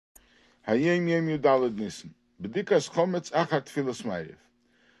Hayom Yom Yudalad Nissan. B'dikas chametz achat tfilas ma'ariv.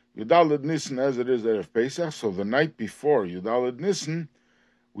 Yudalad Nissan as it is Erev Pesach, so the night before Yudalad Nissan,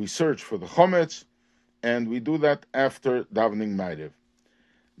 we search for the chametz, and we do that after davening ma'ariv.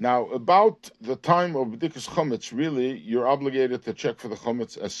 Now, about the time of b'dikas chametz, really, you're obligated to check for the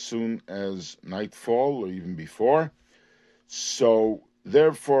chametz as soon as nightfall or even before. So,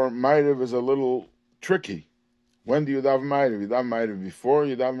 therefore, ma'ariv is a little tricky. When do you daven ma'ariv? You daven ma'ariv before,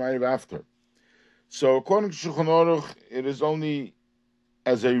 you daven ma'ariv after. So, according to Shulchan Aruch, it is only,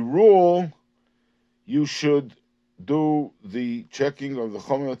 as a rule, you should do the checking of the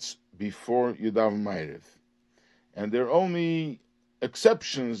chametz before you daven ma'ariv. And there are only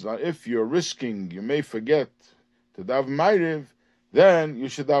exceptions. If you're risking, you may forget to daven ma'ariv, then you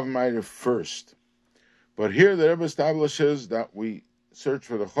should daven ma'ariv first. But here the Rebbe establishes that we search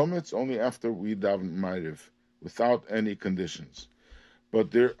for the chametz only after we daven ma'ariv, without any conditions.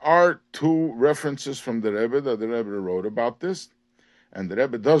 But there are two references from the Rebbe that the Rebbe wrote about this, and the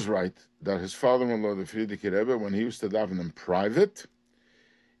Rebbe does write that his father-in-law, the Frierdiker Rebbe, when he used to daven in private,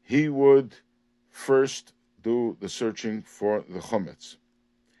 he would first do the searching for the chametz.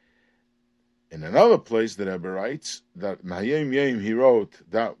 In another place, the Rebbe writes that in Hayom Yom he wrote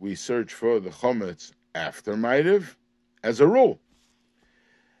that we search for the chametz after ma'ariv, as a rule.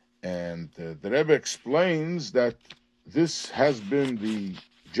 And the Rebbe explains that this has been the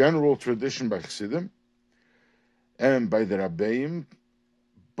general tradition by Chassidim and by the Rabbeim,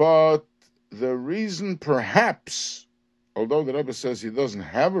 but the reason perhaps, although the Rebbe says he doesn't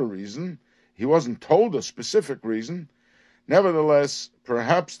have a reason, he wasn't told a specific reason, nevertheless,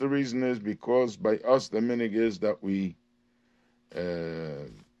 perhaps the reason is because by us the minig is that we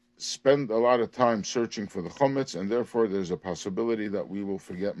spend a lot of time searching for the chametz, and therefore there's a possibility that we will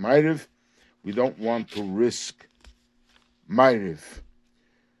forget ma'ariv. We don't want to risk ma'ariv.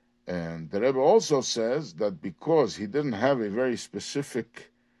 And the Rebbe also says that because he didn't have a very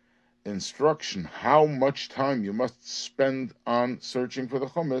specific instruction how much time you must spend on searching for the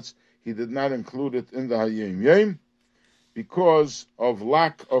chametz, he did not include it in the Hayom Yom because of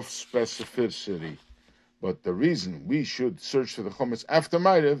lack of specificity. But the reason we should search for the chametz after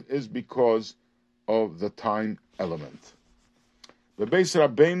ma'ariv is because of the time element. In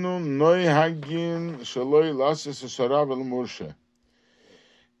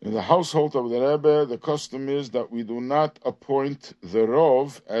the household of the Rebbe, the custom is that we do not appoint the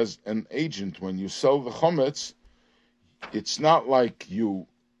rov as an agent. When you sell the chametz, it's not like you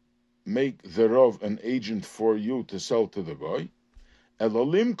make the rov an agent for you to sell to the goy. But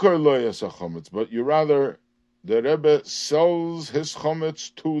you rather, the Rebbe sells his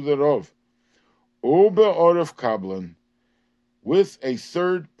chametz to the rov, ube oref kablan, with a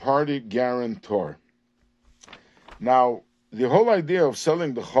third-party guarantor. Now, the whole idea of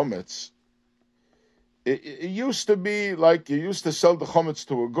selling the chametz, it used to be like you used to sell the chametz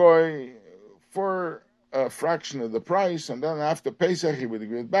to a goy for a fraction of the price, and then after Pesach he would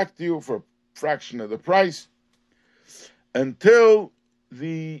give it back to you for a fraction of the price, until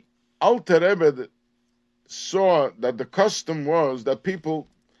the Alter Rebbe saw that the custom was that people,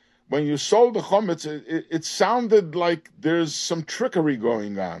 when you sold the chametz, it sounded like there's some trickery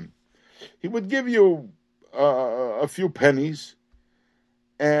going on. He would give you a few pennies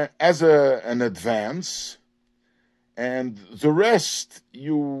as an advance, and the rest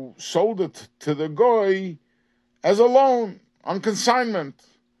you sold it to the goy as a loan on consignment,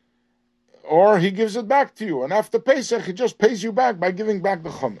 or he gives it back to you, and after Pesach he just pays you back by giving back the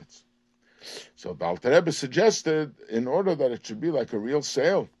chametz. So the Alter Rebbe suggested, in order that it should be like a real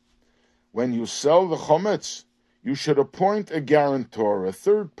sale, when you sell the chametz, you should appoint a guarantor, a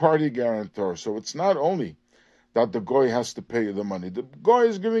third-party guarantor. So it's not only that the goy has to pay you the money. The goy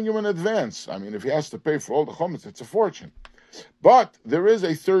is giving you an advance. I mean, if he has to pay for all the chametz, it's a fortune. But there is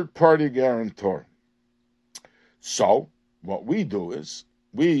a third-party guarantor. So what we do is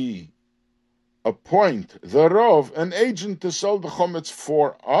we appoint the rov, an agent, to sell the chametz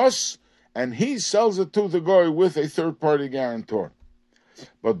for us, and he sells it to the goy with a third-party guarantor.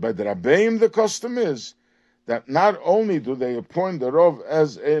 But by the Rabbeim, the custom is that not only do they appoint the rov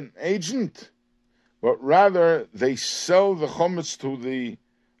as an agent, but rather they sell the chametz to the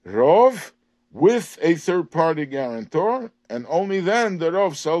rov with a third-party guarantor, and only then the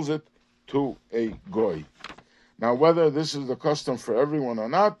rov sells it to a goy. Now, whether this is the custom for everyone or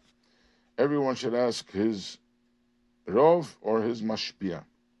not, everyone should ask his rov or his mashpia.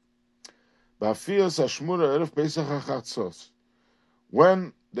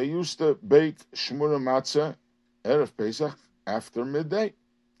 When they used to bake shemurah-matzah, Erev Pesach, after midday,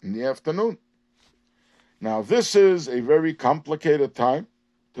 in the afternoon. Now, this is a very complicated time,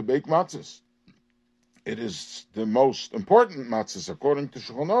 to bake matzahs. It is the most important matzahs according to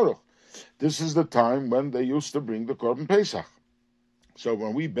Shulchan Aruch. This is the time when they used to bring the Korban Pesach. So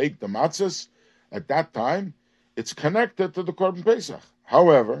when we bake the matzahs, at that time, it's connected to the Korban Pesach.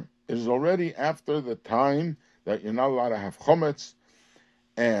 However, it is already after the time that you're not allowed to have chametz.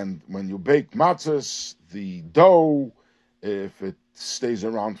 And when you bake matzahs, the dough, if it stays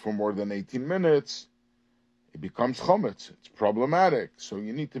around for more than 18 minutes, it becomes chametz. It's problematic. So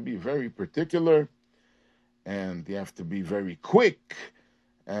you need to be very particular, and you have to be very quick.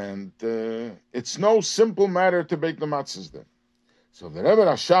 And it's no simple matter to bake the matzahs then. So the Rebbe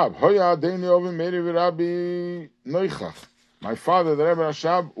Rashab, my father, the Rebbe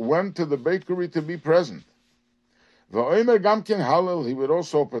Rashab, went to the bakery to be present. Hallel, he would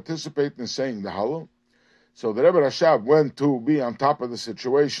also participate in saying the Hallel. So the Rebbe Rashab went to be on top of the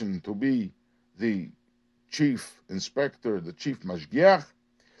situation, to be the chief inspector, the chief mashgiach,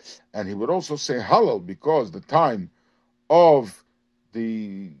 and he would also say Hallel, because the time of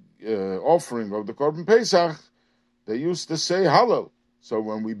the offering of the Korban Pesach, they used to say Hallel. So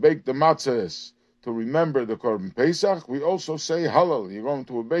when we bake the matzahs to remember the Korban Pesach, we also say Hallel. You're going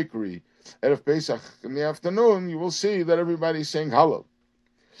to a bakery, Erev Pesach in the afternoon, you will see that everybody's saying Hallel.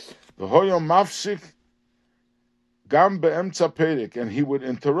 The Hayom mafsik gam be'emtza perik, and he would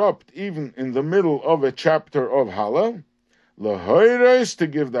interrupt even in the middle of a chapter of Hallel, lehoires, to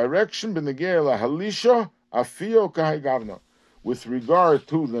give direction, b'negei lahalisha afio kahigavno, with regard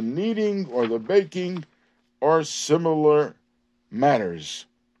to the kneading or the baking or similar matters.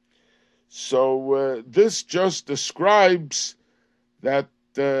 So this just describes that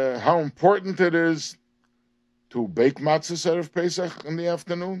how important it is to bake matzahs Erev Pesach in the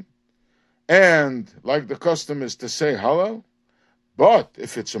afternoon, and like the custom is to say Hallel. But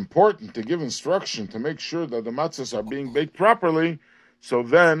if it's important to give instruction to make sure that the matzahs are being baked properly, so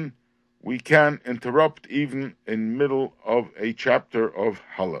then we can interrupt even in middle of a chapter of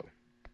Hallel.